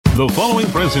The following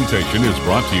presentation is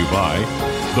brought to you by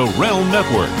the Realm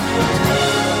Network.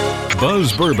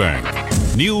 Buzz Burbank,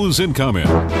 news and comment.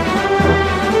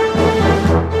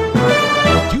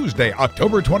 Tuesday,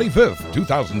 October 25th,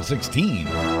 2016.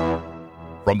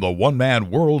 From the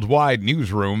one-man worldwide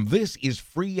newsroom, this is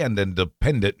free and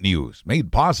independent news,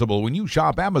 made possible when you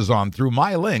shop Amazon through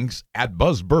my links at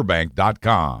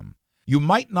buzzburbank.com. You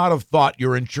might not have thought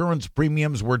your insurance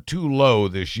premiums were too low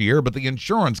this year, but the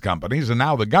insurance companies and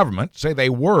now the government say they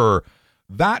were.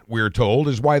 That, we're told,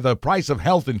 is why the price of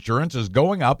health insurance is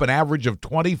going up an average of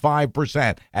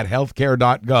 25% at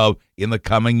healthcare.gov in the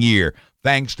coming year,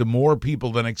 thanks to more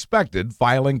people than expected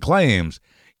filing claims.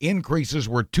 Increases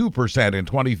were 2% in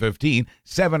 2015,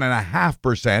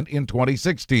 7.5% in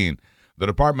 2016. The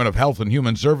Department of Health and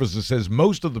Human Services says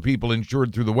most of the people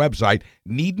insured through the website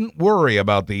needn't worry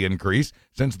about the increase,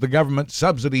 since the government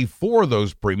subsidy for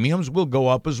those premiums will go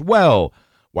up as well.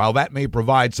 While that may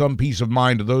provide some peace of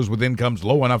mind to those with incomes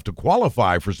low enough to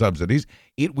qualify for subsidies,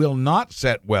 it will not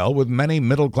set well with many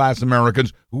middle-class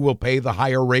Americans who will pay the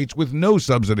higher rates with no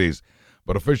subsidies.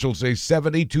 But officials say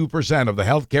 72% of the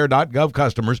healthcare.gov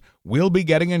customers will be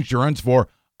getting insurance for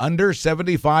under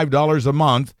 $75 a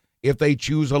month if they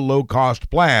choose a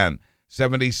low-cost plan,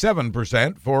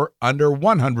 77% for under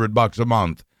 $100 a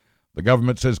month. The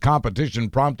government says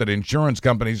competition prompted insurance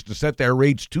companies to set their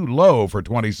rates too low for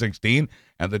 2016,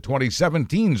 and the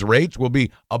 2017's rates will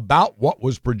be about what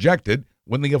was projected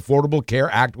when the Affordable Care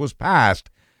Act was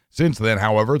passed. Since then,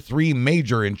 however, 3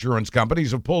 major insurance companies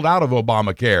have pulled out of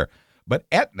Obamacare. But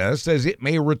Aetna says it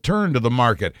may return to the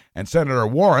market, and Senator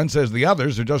Warren says the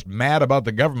others are just mad about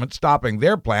the government stopping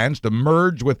their plans to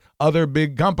merge with other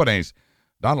big companies.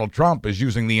 Donald Trump is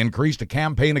using the increase to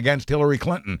campaign against Hillary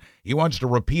Clinton. He wants to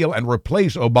repeal and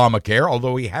replace Obamacare,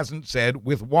 although he hasn't said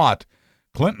with what.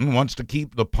 Clinton wants to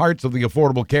keep the parts of the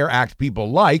Affordable Care Act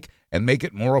people like and make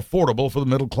it more affordable for the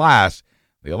middle class.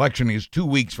 The election is 2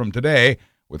 weeks from today.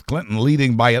 With Clinton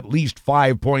leading by at least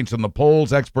 5 points in the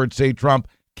polls, experts say Trump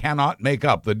cannot make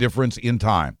up the difference in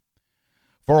time.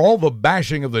 For all the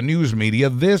bashing of the news media,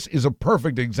 this is a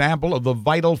perfect example of the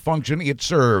vital function it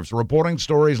serves, reporting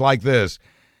stories like this.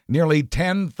 Nearly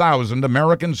 10,000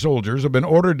 American soldiers have been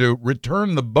ordered to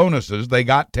return the bonuses they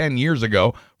got 10 years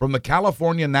ago from the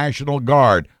California National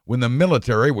Guard when the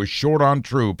military was short on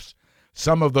troops.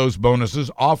 Some of those bonuses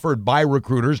offered by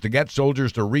recruiters to get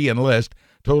soldiers to re-enlist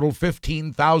total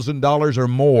 $15,000 or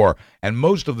more, and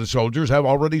most of the soldiers have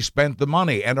already spent the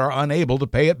money and are unable to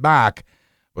pay it back.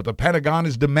 But the Pentagon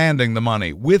is demanding the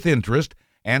money with interest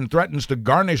and threatens to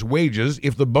garnish wages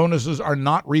if the bonuses are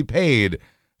not repaid.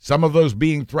 Some of those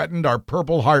being threatened are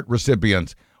Purple Heart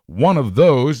recipients. One of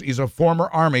those is a former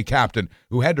Army captain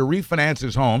who had to refinance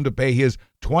his home to pay his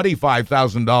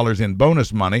 $25,000 in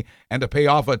bonus money and to pay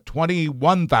off a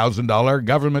 $21,000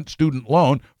 government student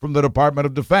loan from the Department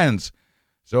of Defense.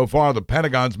 So far, the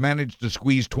Pentagon's managed to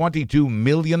squeeze $22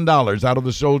 million out of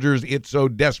the soldiers it so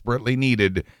desperately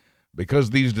needed. Because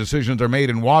these decisions are made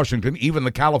in Washington, even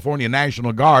the California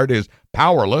National Guard is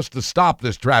powerless to stop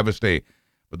this travesty.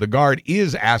 But the Guard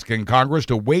is asking Congress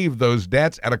to waive those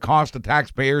debts at a cost to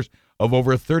taxpayers of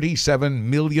over $37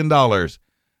 million.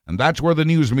 And that's where the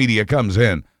news media comes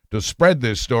in, to spread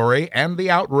this story and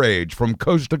the outrage from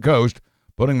coast to coast,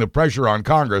 putting the pressure on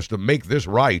Congress to make this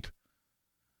right.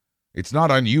 It's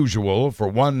not unusual for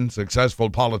one successful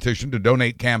politician to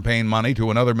donate campaign money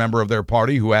to another member of their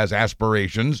party who has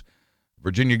aspirations.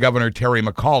 Virginia Governor Terry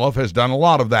McAuliffe has done a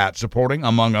lot of that, supporting,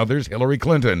 among others, Hillary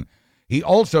Clinton. He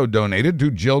also donated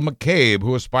to Jill McCabe,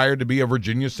 who aspired to be a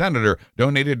Virginia senator,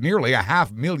 donated nearly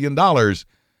 $500,000.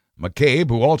 McCabe,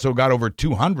 who also got over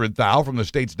 $200,000 from the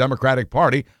state's Democratic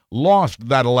Party, lost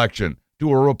that election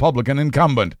to a Republican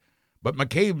incumbent. But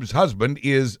McCabe's husband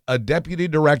is a deputy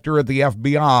director at the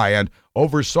FBI and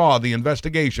oversaw the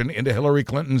investigation into Hillary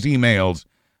Clinton's emails.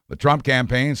 The Trump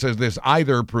campaign says this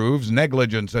either proves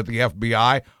negligence at the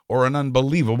FBI or an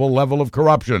unbelievable level of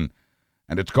corruption.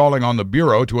 And it's calling on the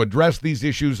Bureau to address these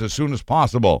issues as soon as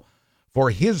possible.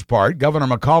 For his part, Governor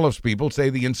McAuliffe's people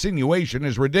say the insinuation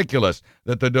is ridiculous,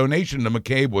 that the donation to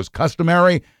McCabe was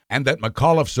customary, and that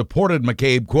McAuliffe supported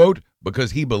McCabe, quote,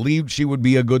 because he believed she would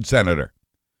be a good senator.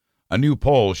 A new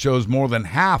poll shows more than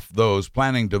half those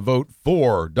planning to vote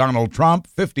for Donald Trump,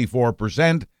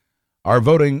 54%, are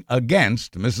voting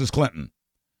against Mrs. Clinton.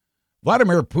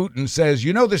 Vladimir Putin says,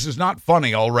 this is not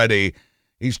funny already.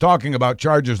 He's talking about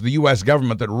charges the U.S.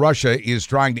 government that Russia is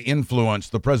trying to influence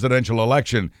the presidential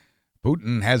election.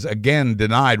 Putin has again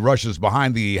denied Russia's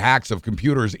behind the hacks of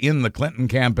computers in the Clinton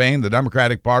campaign, the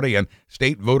Democratic Party, and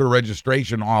state voter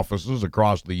registration offices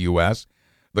across the U.S.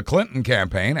 The Clinton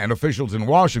campaign and officials in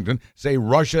Washington say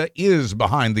Russia is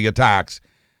behind the attacks.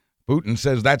 Putin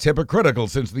says that's hypocritical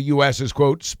since the U.S. is,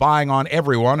 quote, spying on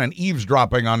everyone and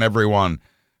eavesdropping on everyone.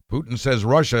 Putin says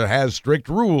Russia has strict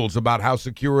rules about how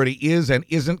security is and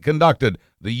isn't conducted.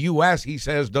 The U.S., he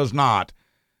says, does not.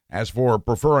 As for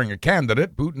preferring a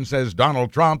candidate, Putin says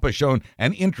Donald Trump has shown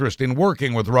an interest in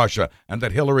working with Russia and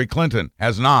that Hillary Clinton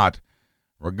has not.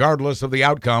 Regardless of the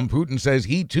outcome, Putin says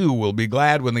he too will be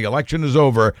glad when the election is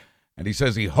over, and he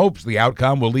says he hopes the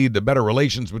outcome will lead to better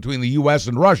relations between the U.S.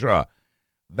 and Russia.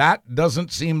 That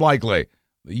doesn't seem likely.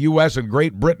 The U.S. and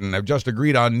Great Britain have just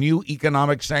agreed on new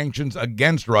economic sanctions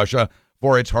against Russia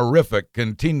for its horrific,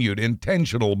 continued,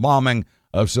 intentional bombing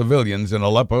of civilians in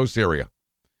Aleppo, Syria.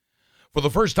 For the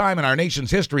first time in our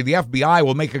nation's history, the FBI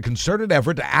will make a concerted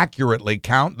effort to accurately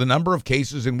count the number of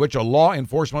cases in which a law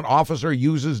enforcement officer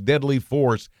uses deadly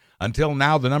force. Until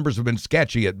now, the numbers have been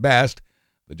sketchy at best.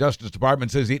 The Justice Department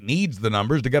says it needs the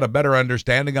numbers to get a better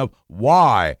understanding of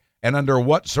why and under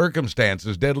what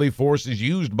circumstances deadly force is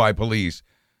used by police.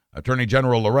 Attorney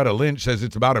General Loretta Lynch says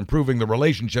it's about improving the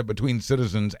relationship between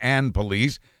citizens and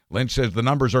police. Lynch says the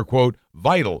numbers are, quote,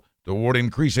 vital toward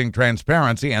increasing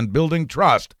transparency and building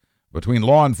trust between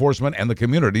law enforcement and the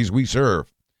communities we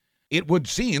serve. It would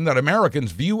seem that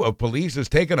Americans' view of police has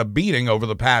taken a beating over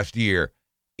the past year.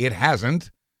 It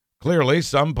hasn't. Clearly,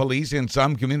 some police in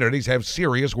some communities have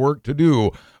serious work to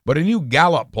do, but a new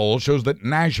Gallup poll shows that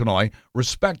nationally,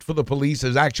 respect for the police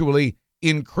has actually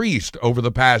increased over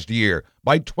the past year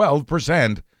by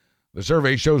 12%. The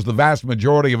survey shows the vast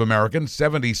majority of Americans,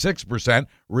 76%,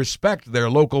 respect their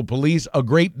local police a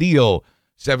great deal.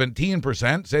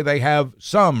 17% say they have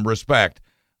some respect.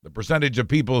 The percentage of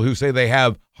people who say they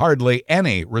have hardly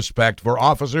any respect for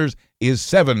officers is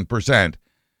 7%.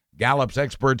 Gallup's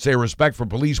experts say respect for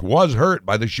police was hurt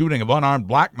by the shooting of unarmed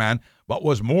black men, but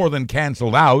was more than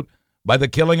canceled out by the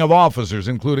killing of officers,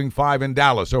 including 5 in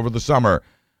Dallas over the summer.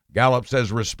 Gallup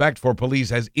says respect for police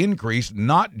has increased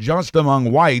not just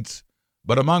among whites,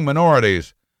 but among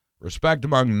minorities. Respect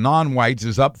among non-whites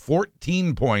is up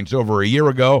 14 points over a year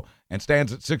ago and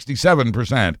stands at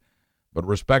 67%. But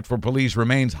respect for police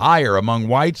remains higher among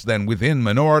whites than within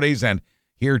minorities, and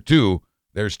here, too,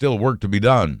 there's still work to be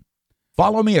done.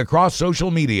 Follow me across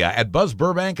social media at Buzz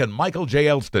Burbank and Michael J.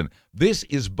 Elston. This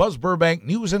is Buzz Burbank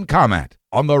News and Comment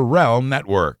on the Realm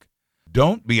Network.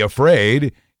 Don't be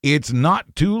afraid. It's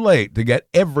not too late to get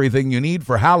everything you need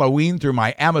for Halloween through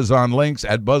my Amazon links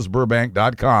at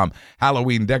buzzburbank.com.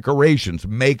 Halloween decorations,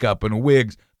 makeup and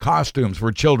wigs, costumes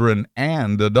for children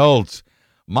and adults.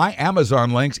 My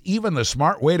Amazon links, even the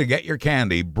smart way to get your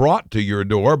candy brought to your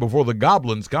door before the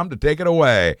goblins come to take it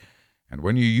away. And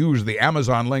when you use the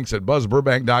Amazon links at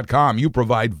buzzburbank.com, you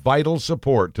provide vital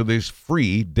support to this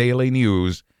free daily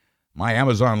news. My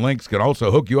Amazon links can also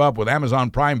hook you up with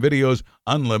Amazon Prime Video's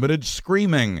unlimited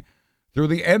streaming. Through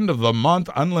the end of the month,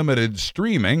 unlimited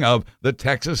streaming of The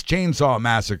Texas Chainsaw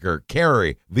Massacre,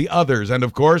 Carrie, The Others, and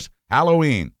of course,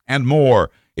 Halloween, and more.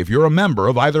 If you're a member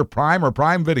of either Prime or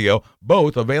Prime Video,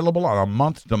 both available on a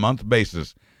month-to-month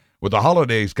basis. With the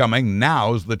holidays coming,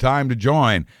 now's the time to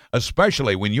join,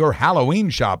 especially when you're Halloween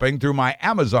shopping through my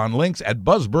Amazon links at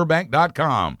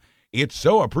buzzburbank.com. It's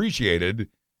so appreciated,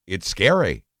 it's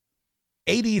scary.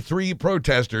 83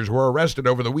 protesters were arrested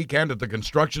over the weekend at the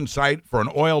construction site for an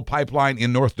oil pipeline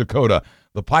in North Dakota.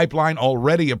 The pipeline,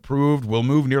 already approved, will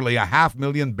move nearly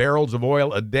 500,000 barrels of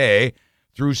oil a day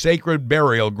through sacred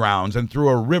burial grounds and through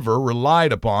a river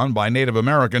relied upon by Native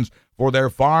Americans for their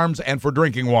farms and for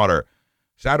drinking water.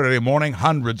 Saturday morning,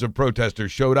 hundreds of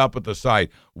protesters showed up at the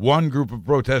site. One group of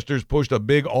protesters pushed a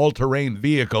big all-terrain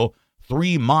vehicle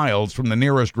 3 miles from the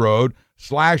nearest road,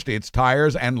 slashed its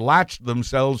tires, and latched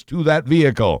themselves to that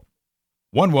vehicle.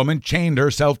 One woman chained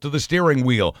herself to the steering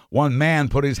wheel. One man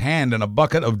put his hand in a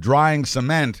bucket of drying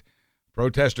cement.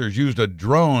 Protesters used a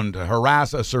drone to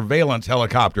harass a surveillance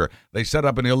helicopter. They set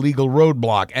up an illegal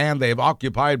roadblock, and they've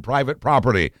occupied private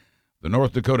property. The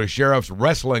North Dakota sheriffs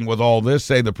wrestling with all this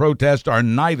say the protests are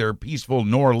neither peaceful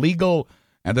nor legal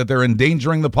and that they're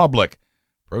endangering the public.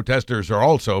 Protesters are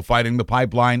also fighting the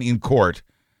pipeline in court.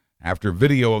 After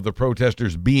video of the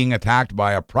protesters being attacked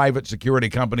by a private security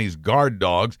company's guard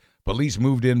dogs, police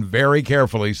moved in very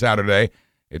carefully Saturday.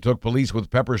 It took police with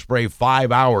pepper spray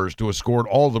 5 hours to escort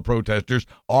all the protesters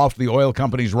off the oil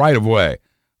company's right-of-way.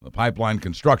 The pipeline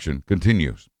construction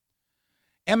continues.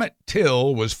 Emmett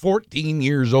Till was 14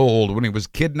 years old when he was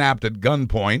kidnapped at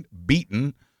gunpoint,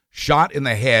 beaten, shot in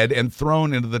the head, and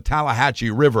thrown into the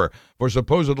Tallahatchie River for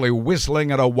supposedly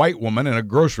whistling at a white woman in a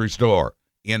grocery store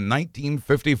in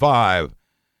 1955.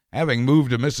 Having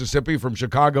moved to Mississippi from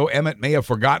Chicago, Emmett may have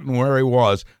forgotten where he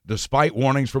was, despite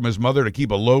warnings from his mother to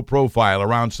keep a low profile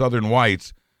around Southern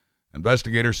whites.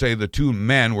 Investigators say the two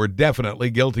men were definitely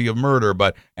guilty of murder,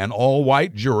 but an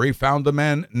all-white jury found the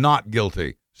men not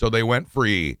guilty, so they went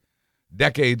free.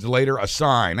 Decades later, a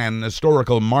sign and an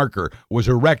historical marker was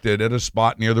erected at a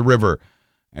spot near the river.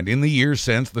 And in the years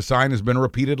since, the sign has been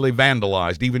repeatedly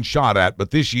vandalized, even shot at.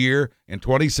 But this year, in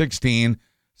 2016,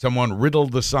 someone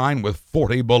riddled the sign with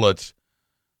 40 bullets.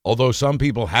 Although some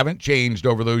people haven't changed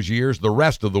over those years, the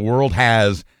rest of the world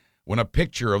has. When a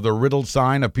picture of the riddled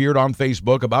sign appeared on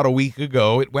Facebook about a week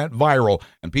ago, it went viral,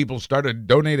 and people started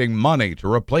donating money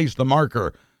to replace the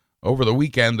marker. Over the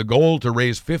weekend, the goal to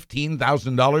raise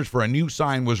 $15,000 for a new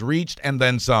sign was reached, and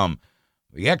then some.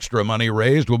 The extra money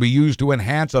raised will be used to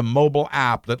enhance a mobile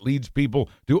app that leads people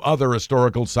to other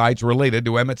historical sites related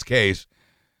to Emmett's case.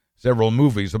 Several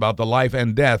movies about the life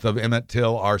and death of Emmett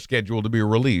Till are scheduled to be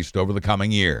released over the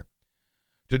coming year.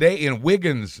 Today in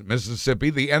Wiggins, Mississippi,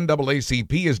 the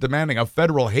NAACP is demanding a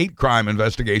federal hate crime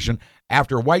investigation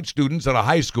after white students at a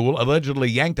high school allegedly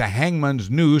yanked a hangman's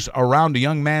noose around a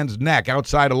young man's neck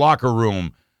outside a locker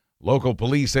room. Local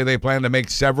police say they plan to make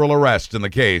several arrests in the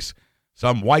case.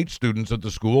 Some white students at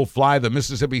the school fly the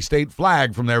Mississippi state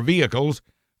flag from their vehicles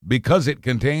because it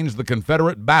contains the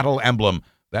Confederate battle emblem,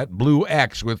 that blue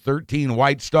X with 13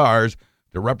 white stars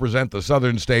to represent the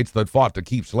southern states that fought to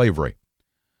keep slavery.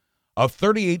 A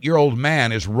 38-year-old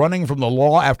man is running from the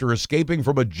law after escaping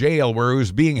from a jail where he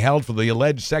was being held for the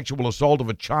alleged sexual assault of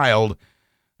a child.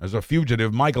 As a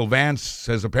fugitive, Michael Vance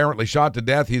has apparently shot to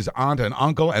death his aunt and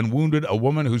uncle and wounded a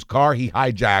woman whose car he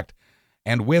hijacked.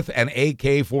 And with an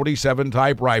AK-47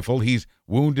 type rifle, he's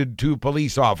wounded 2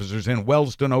 police officers in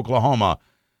Wellston, Oklahoma.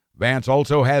 Vance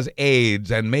also has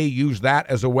AIDS and may use that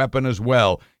as a weapon as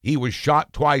well. He was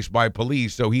shot twice by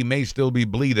police, so he may still be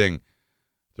bleeding.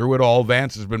 Through it all,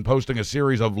 Vance has been posting a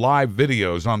series of live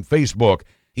videos on Facebook.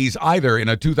 He's either in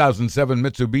a 2007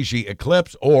 Mitsubishi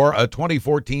Eclipse or a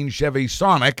 2014 Chevy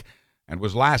Sonic and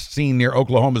was last seen near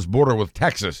Oklahoma's border with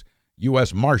Texas.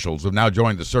 U.S. Marshals have now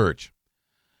joined the search.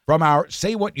 From our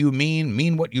Say What You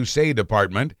Mean What You Say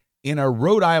department, in a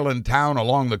Rhode Island town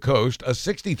along the coast, a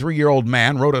 63-year-old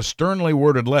man wrote a sternly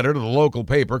worded letter to the local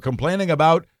paper complaining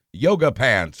about yoga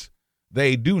pants.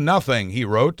 They do nothing, he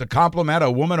wrote, to compliment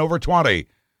a woman over 20.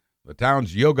 The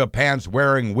town's yoga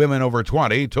pants-wearing women over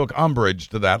 20 took umbrage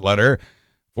to that letter.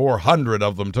 400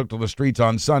 of them took to the streets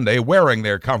on Sunday wearing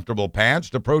their comfortable pants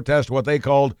to protest what they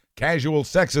called casual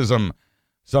sexism.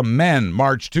 Some men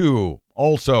marched too,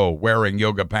 also wearing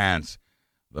yoga pants.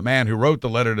 The man who wrote the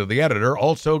letter to the editor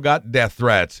also got death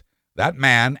threats. That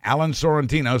man, Alan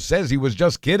Sorrentino, says he was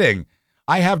just kidding.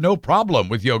 I have no problem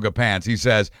with yoga pants, he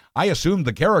says. I assumed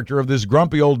the character of this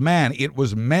grumpy old man. It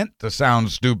was meant to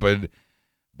sound stupid.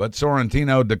 But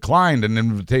Sorrentino declined an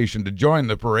invitation to join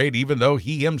the parade, even though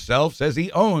he himself says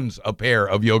he owns a pair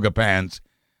of yoga pants.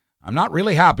 I'm not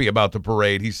really happy about the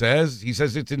parade, he says. He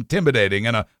says it's intimidating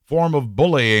and a form of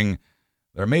bullying.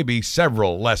 There may be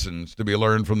several lessons to be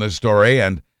learned from this story,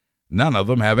 and none of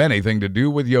them have anything to do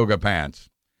with yoga pants.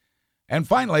 And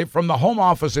finally, from the home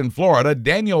office in Florida,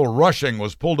 Daniel Rushing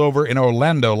was pulled over in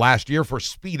Orlando last year for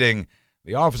speeding.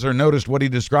 The officer noticed what he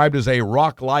described as a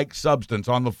rock-like substance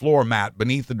on the floor mat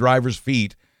beneath the driver's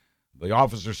feet. The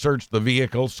officer searched the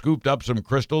vehicle, scooped up some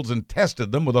crystals, and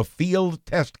tested them with a field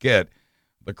test kit.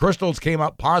 The crystals came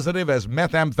up positive as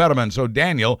methamphetamine, so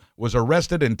Daniel was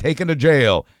arrested and taken to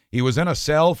jail. He was in a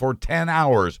cell for 10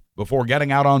 hours before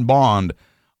getting out on bond.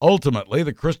 Ultimately,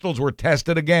 the crystals were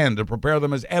tested again to prepare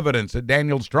them as evidence at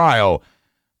Daniel's trial.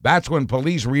 That's when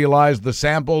police realized the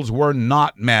samples were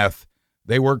not meth.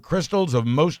 They were crystals of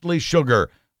mostly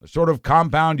sugar, the sort of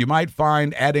compound you might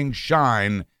find adding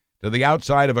shine to the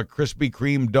outside of a Krispy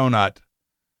Kreme donut.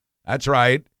 That's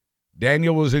right.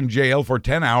 Daniel was in jail for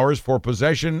 10 hours for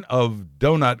possession of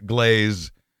donut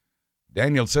glaze.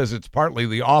 Daniel says it's partly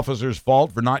the officer's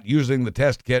fault for not using the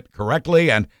test kit correctly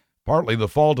and partly the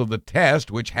fault of the test,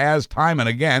 which has time and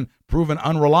again proven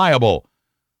unreliable.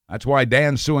 That's why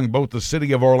Dan's suing both the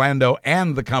city of Orlando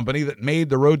and the company that made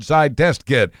the roadside test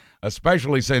kit,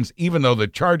 especially since even though the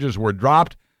charges were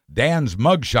dropped, Dan's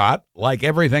mugshot, like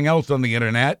everything else on the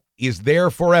internet, is there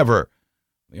forever.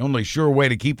 The only sure way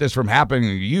to keep this from happening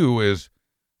to you is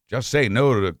just say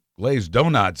no to glazed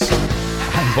donuts.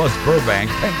 I'm Buzz Burbank.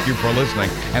 Thank you for listening.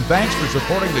 And thanks for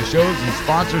supporting the shows and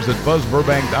sponsors at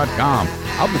BuzzBurbank.com.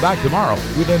 I'll be back tomorrow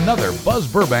with another Buzz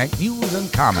Burbank News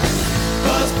and Comment.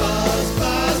 Buzz, buzz,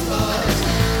 buzz, buzz.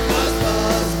 Buzz,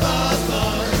 buzz, buzz,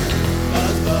 buzz.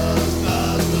 Buzz, buzz,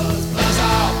 buzz, buzz, buzz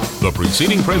out. The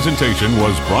preceding presentation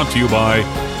was brought to you by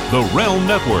the Realm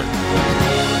Network.